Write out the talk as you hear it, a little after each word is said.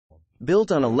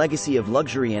Built on a legacy of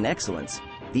luxury and excellence,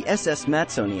 the SS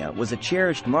Matsonia was a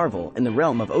cherished marvel in the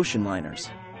realm of ocean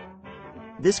liners.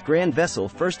 This grand vessel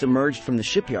first emerged from the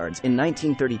shipyards in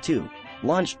 1932,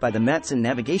 launched by the Matson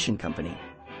Navigation Company.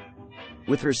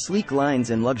 With her sleek lines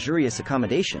and luxurious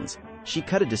accommodations, she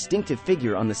cut a distinctive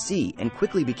figure on the sea and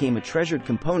quickly became a treasured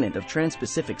component of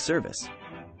trans-Pacific service.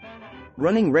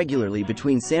 Running regularly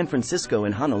between San Francisco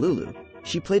and Honolulu,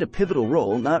 she played a pivotal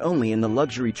role not only in the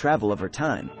luxury travel of her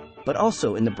time, but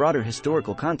also in the broader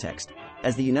historical context,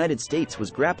 as the United States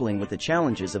was grappling with the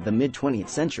challenges of the mid-20th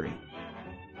century.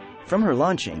 From her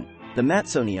launching, the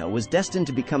Matsonia was destined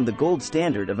to become the gold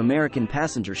standard of American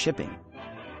passenger shipping.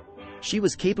 She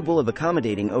was capable of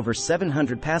accommodating over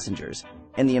 700 passengers,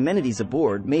 and the amenities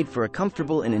aboard made for a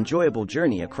comfortable and enjoyable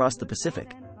journey across the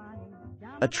Pacific.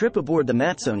 A trip aboard the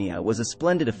Matsonia was a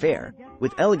splendid affair,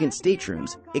 with elegant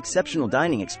staterooms, exceptional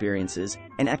dining experiences,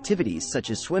 and activities such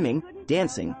as swimming,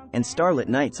 dancing, and starlit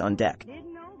nights on deck.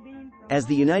 As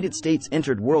the United States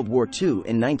entered World War II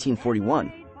in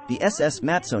 1941, the SS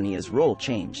Matsonia's role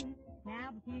changed.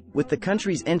 With the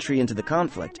country's entry into the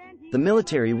conflict, the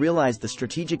military realized the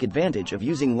strategic advantage of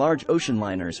using large ocean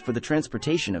liners for the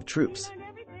transportation of troops.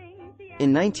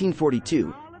 In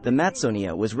 1942, the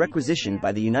Matsonia was requisitioned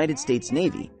by the United States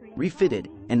Navy, refitted,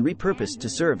 and repurposed to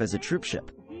serve as a troopship.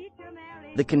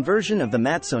 The conversion of the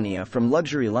Matsonia from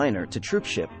luxury liner to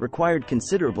troopship required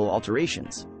considerable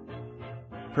alterations.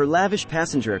 Her lavish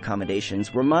passenger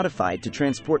accommodations were modified to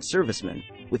transport servicemen,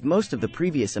 with most of the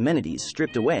previous amenities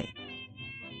stripped away.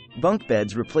 Bunk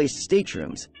beds replaced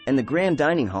staterooms, and the grand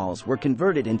dining halls were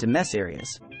converted into mess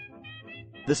areas.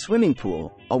 The swimming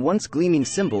pool, a once gleaming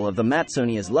symbol of the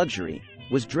Matsonia's luxury,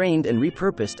 was drained and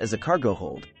repurposed as a cargo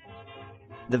hold.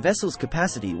 The vessel's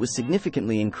capacity was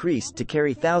significantly increased to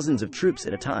carry thousands of troops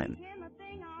at a time.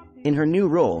 In her new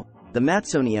role, the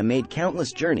Matsonia made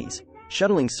countless journeys,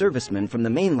 shuttling servicemen from the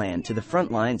mainland to the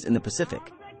front lines in the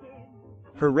Pacific.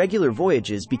 Her regular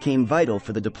voyages became vital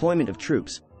for the deployment of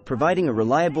troops, providing a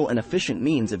reliable and efficient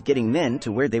means of getting men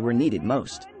to where they were needed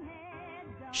most.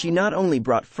 She not only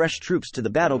brought fresh troops to the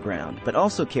battleground but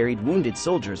also carried wounded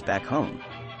soldiers back home.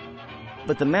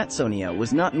 But the Matsonia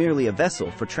was not merely a vessel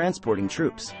for transporting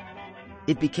troops.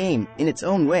 It became, in its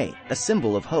own way, a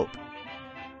symbol of hope.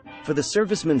 For the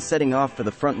servicemen setting off for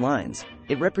the front lines,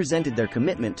 it represented their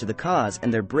commitment to the cause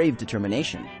and their brave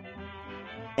determination.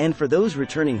 And for those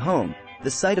returning home, the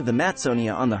sight of the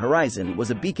Matsonia on the horizon was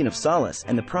a beacon of solace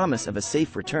and the promise of a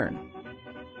safe return.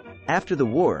 After the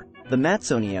war, the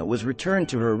Matsonia was returned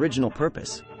to her original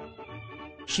purpose.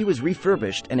 She was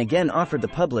refurbished and again offered the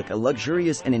public a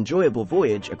luxurious and enjoyable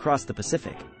voyage across the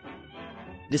Pacific.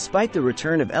 Despite the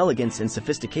return of elegance and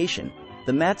sophistication,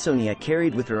 the Matsonia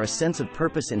carried with her a sense of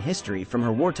purpose and history from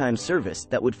her wartime service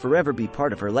that would forever be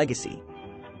part of her legacy.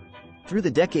 Through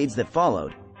the decades that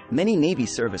followed, many Navy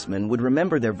servicemen would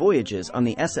remember their voyages on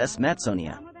the SS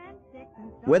Matsonia.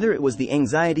 Whether it was the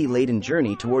anxiety-laden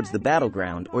journey towards the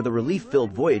battleground or the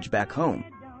relief-filled voyage back home,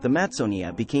 the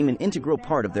Matsonia became an integral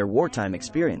part of their wartime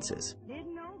experiences.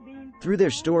 Through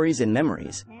their stories and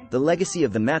memories, the legacy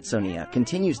of the Matsonia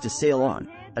continues to sail on,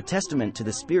 a testament to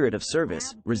the spirit of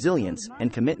service, resilience,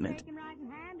 and commitment.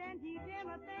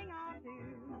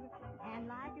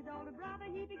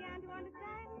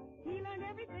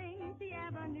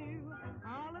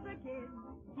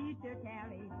 Teacher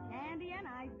carried candy and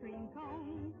ice cream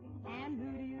cones. And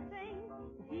who do you think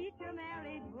the teacher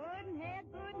married?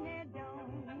 Pudd'nhead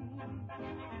Jones.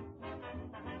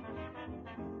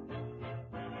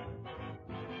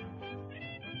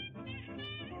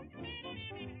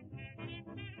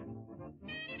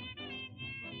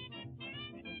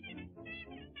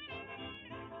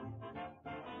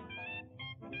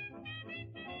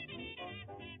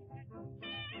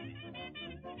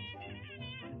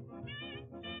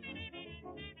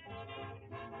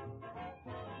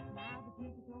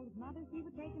 Mother, she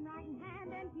would take him right in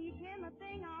hand and teach him a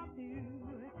thing or two.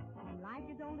 And like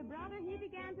his older brother, he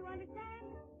began to understand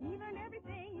even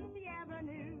everything she ever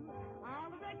knew.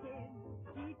 All of the kids,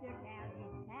 teacher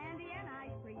carried candy and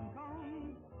ice cream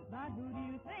cones. But who do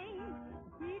you think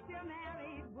the teacher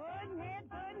married? Pudd'nhead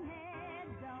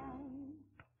Jones.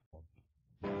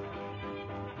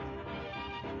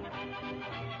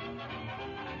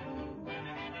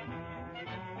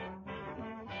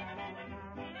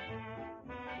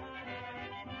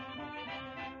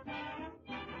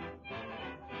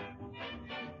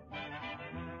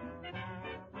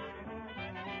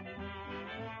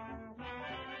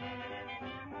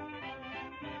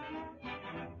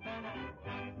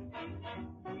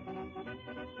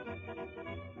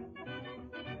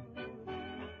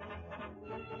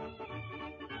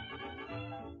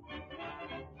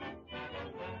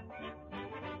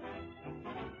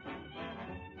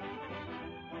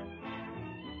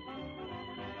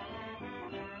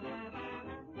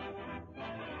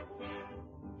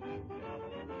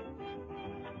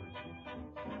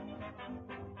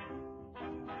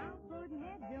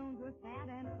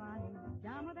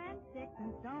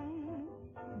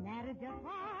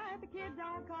 kids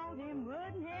all called him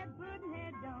Woodenhead,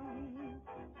 Puddinhead Jones.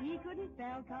 He couldn't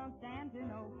spell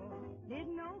Constantinople,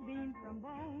 didn't know beans from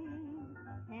bone.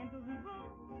 Pencils and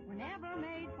books were never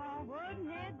made for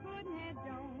Woodenhead, Puddinhead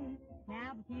Jones.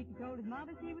 Now the teacher told his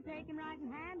mother she would take him right in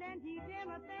hand and teach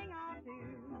him a thing or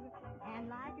two. And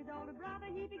like his older brother,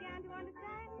 he began to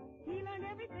understand. He learned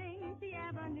everything she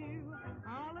ever knew.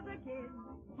 All of the kids,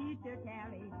 teacher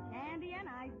carried candy and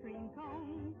ice cream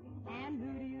cones. And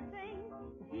who do you think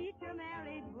the teacher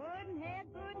married? Woodenhead,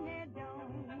 Puddinhead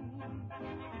Jones.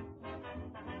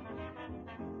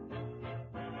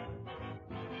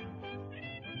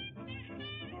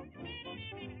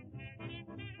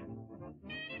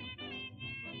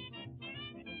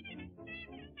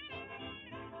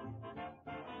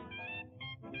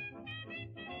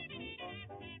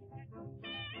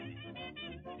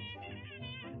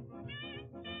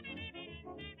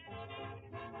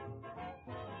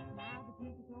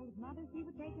 He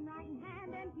would take him right in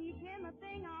hand and teach him a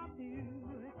thing or two.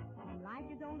 And like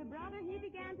his older brother, he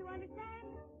began to understand.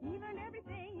 He learned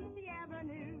everything she ever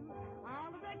knew.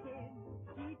 All of the kids,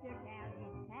 teacher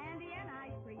carried candy and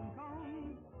ice cream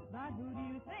cones. But who do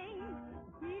you think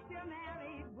the teacher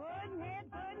married? Woodenhead,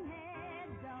 Puddinhead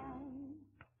Jones.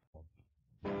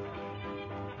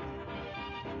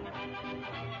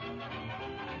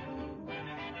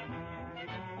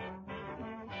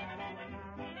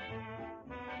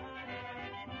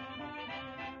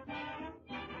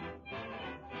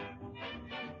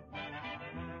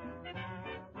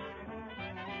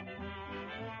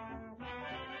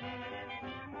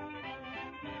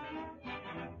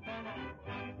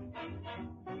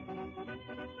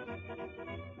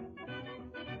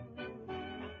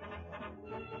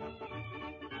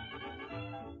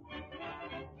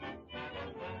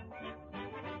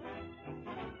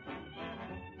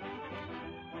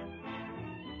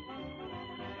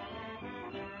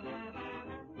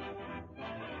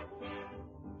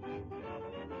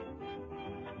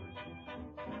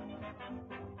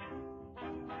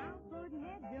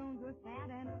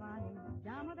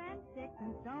 Dumber than sticks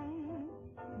and stones.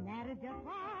 And that is just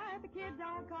why the kids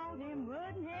all called him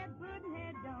Woodenhead,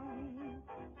 Puddinhead Jones.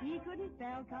 He couldn't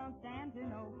spell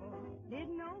Constantinople,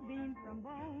 didn't know beans from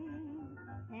bone.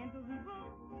 Pencils and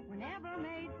books were never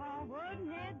made for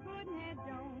Woodenhead, Puddinhead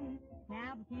Jones.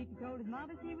 Now the teacher told his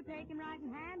mother she would take him right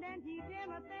in hand and teach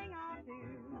him a thing or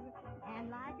two. And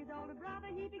like his older brother,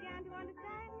 he began to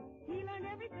understand. He learned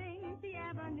everything she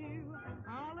ever knew.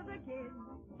 All of the kids,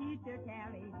 teacher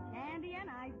carried candy and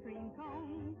ice cream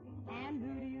cones. And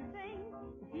who do you think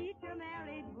the teacher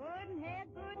married? Woodenhead,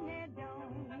 Puddinhead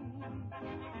Jones.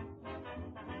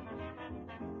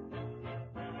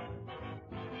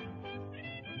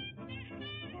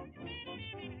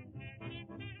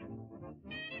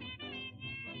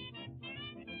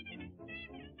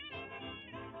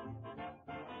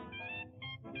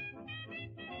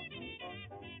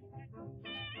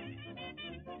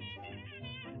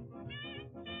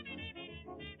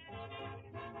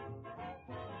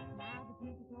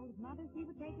 He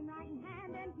would take him right in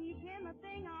hand and teach him a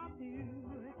thing or two.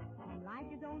 And like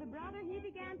his older brother, he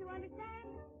began to understand.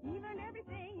 He learned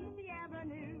everything she ever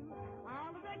knew. All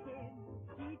of the kids,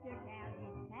 teacher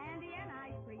carried candy and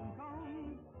ice cream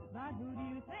cones. But who do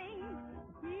you think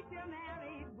the teacher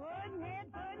married?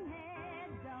 Woodenhead,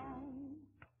 Puddinhead Jones.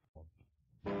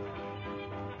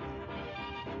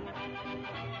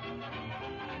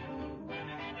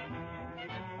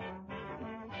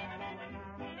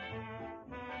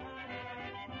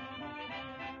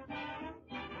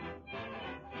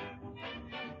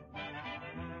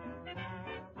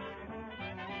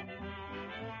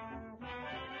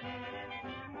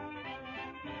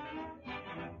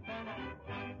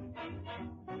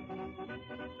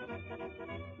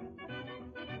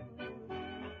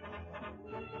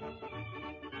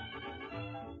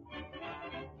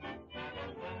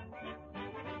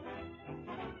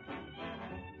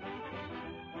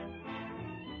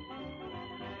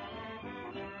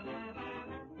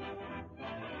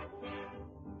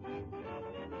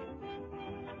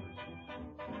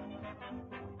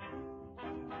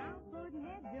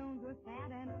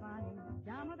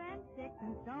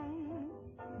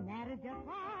 Just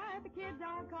why the kids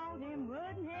all called him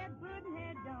Woodenhead,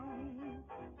 Puddinhead Jones.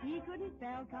 He couldn't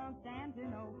spell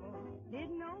Constantinople,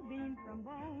 didn't know beans from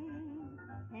bone.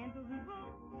 Pencils and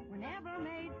books were never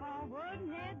made for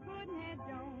Woodenhead, Puddinhead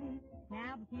Jones.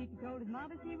 Now the teacher told his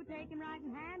mother she would take him right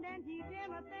in hand and teach him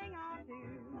a thing or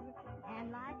two. And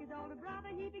like his older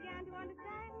brother, he began to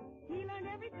understand. He learned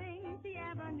everything she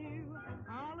ever knew.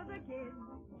 All of the kids,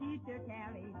 teacher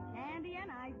carried candy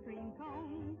and ice cream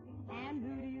cones. And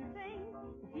who do you think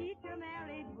the teacher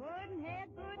married? Puddin' Head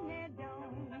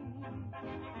Jones.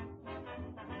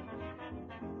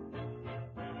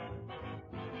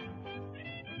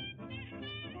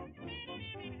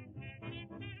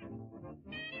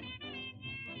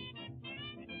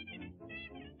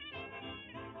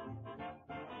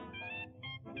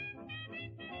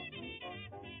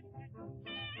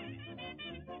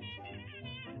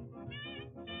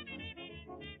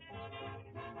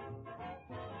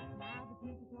 Now the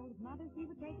teacher told his mother she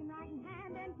would take him right in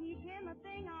hand and teach him a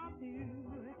thing or two.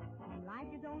 And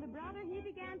like his older brother, he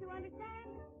began to understand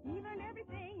even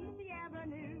everything she ever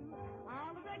knew.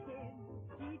 All of the kids,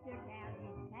 teacher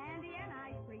carried candy and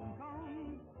ice cream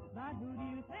cones. But who do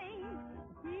you think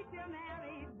the teacher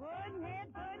married? Puddin' Head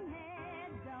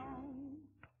Jones.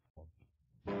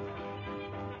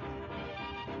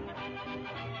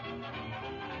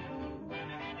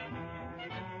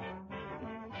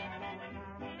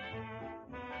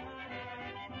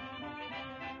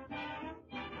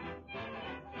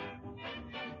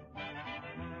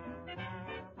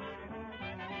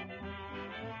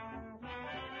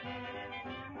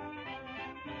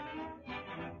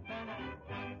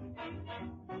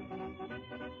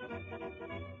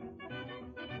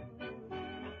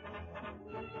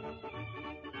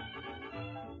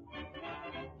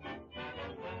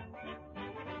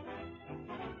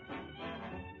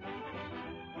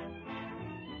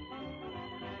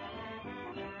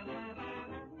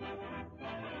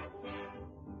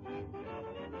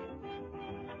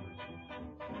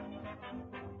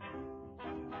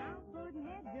 Puddin'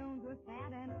 Jones was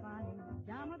fat and funny,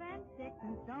 dumber than sticks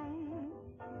and stones.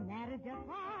 And that is just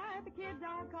why the kids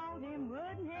all called him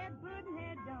Puddin'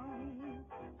 Head Jones.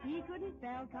 He couldn't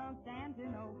spell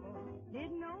Constantinople,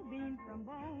 didn't know beans from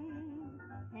bones.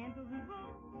 Pencils and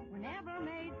books were never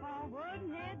made for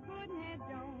Puddin' Head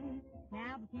Jones.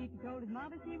 Now the teacher told his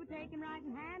mother she would take him right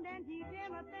in hand and teach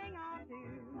him a thing or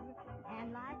two.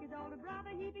 And like his older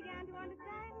brother, he began to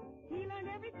understand. He learned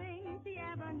everything she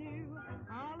ever knew.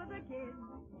 All of the kids,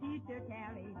 teacher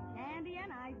carried candy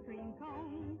and ice cream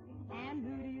cones. And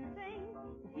who do you think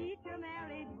the teacher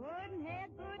married? Puddin'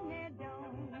 Head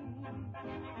Jones.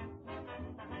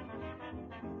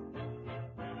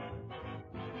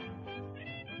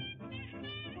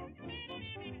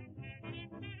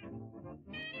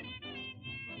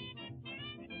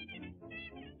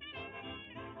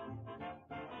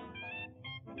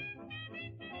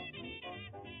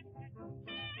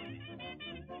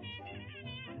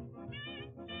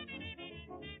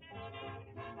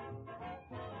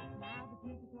 Now the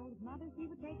teacher told his mother she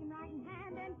would take him right in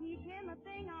hand and teach him a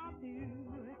thing or two.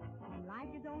 And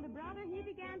like his older brother, he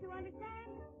began to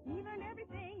understand even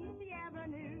everything she ever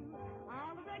knew.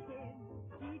 All of the kids,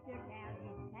 teacher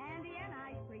carried candy and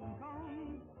ice cream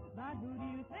cones. But who do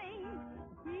you think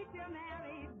the teacher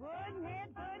married? Puddin' Head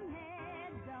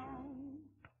Jones.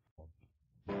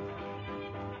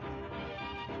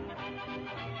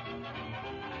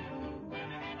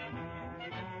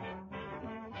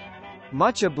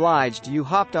 Much obliged you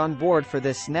hopped on board for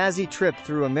this snazzy trip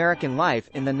through American life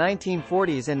in the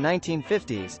 1940s and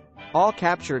 1950s, all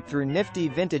captured through nifty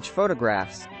vintage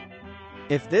photographs.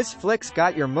 If this flick's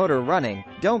got your motor running,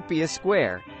 don't be a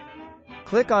square.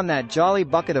 Click on that jolly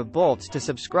bucket of bolts to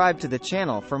subscribe to the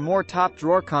channel for more top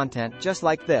drawer content just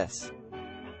like this.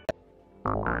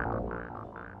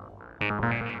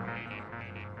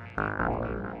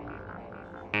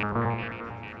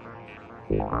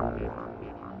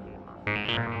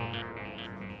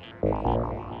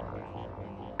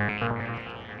 Thank you.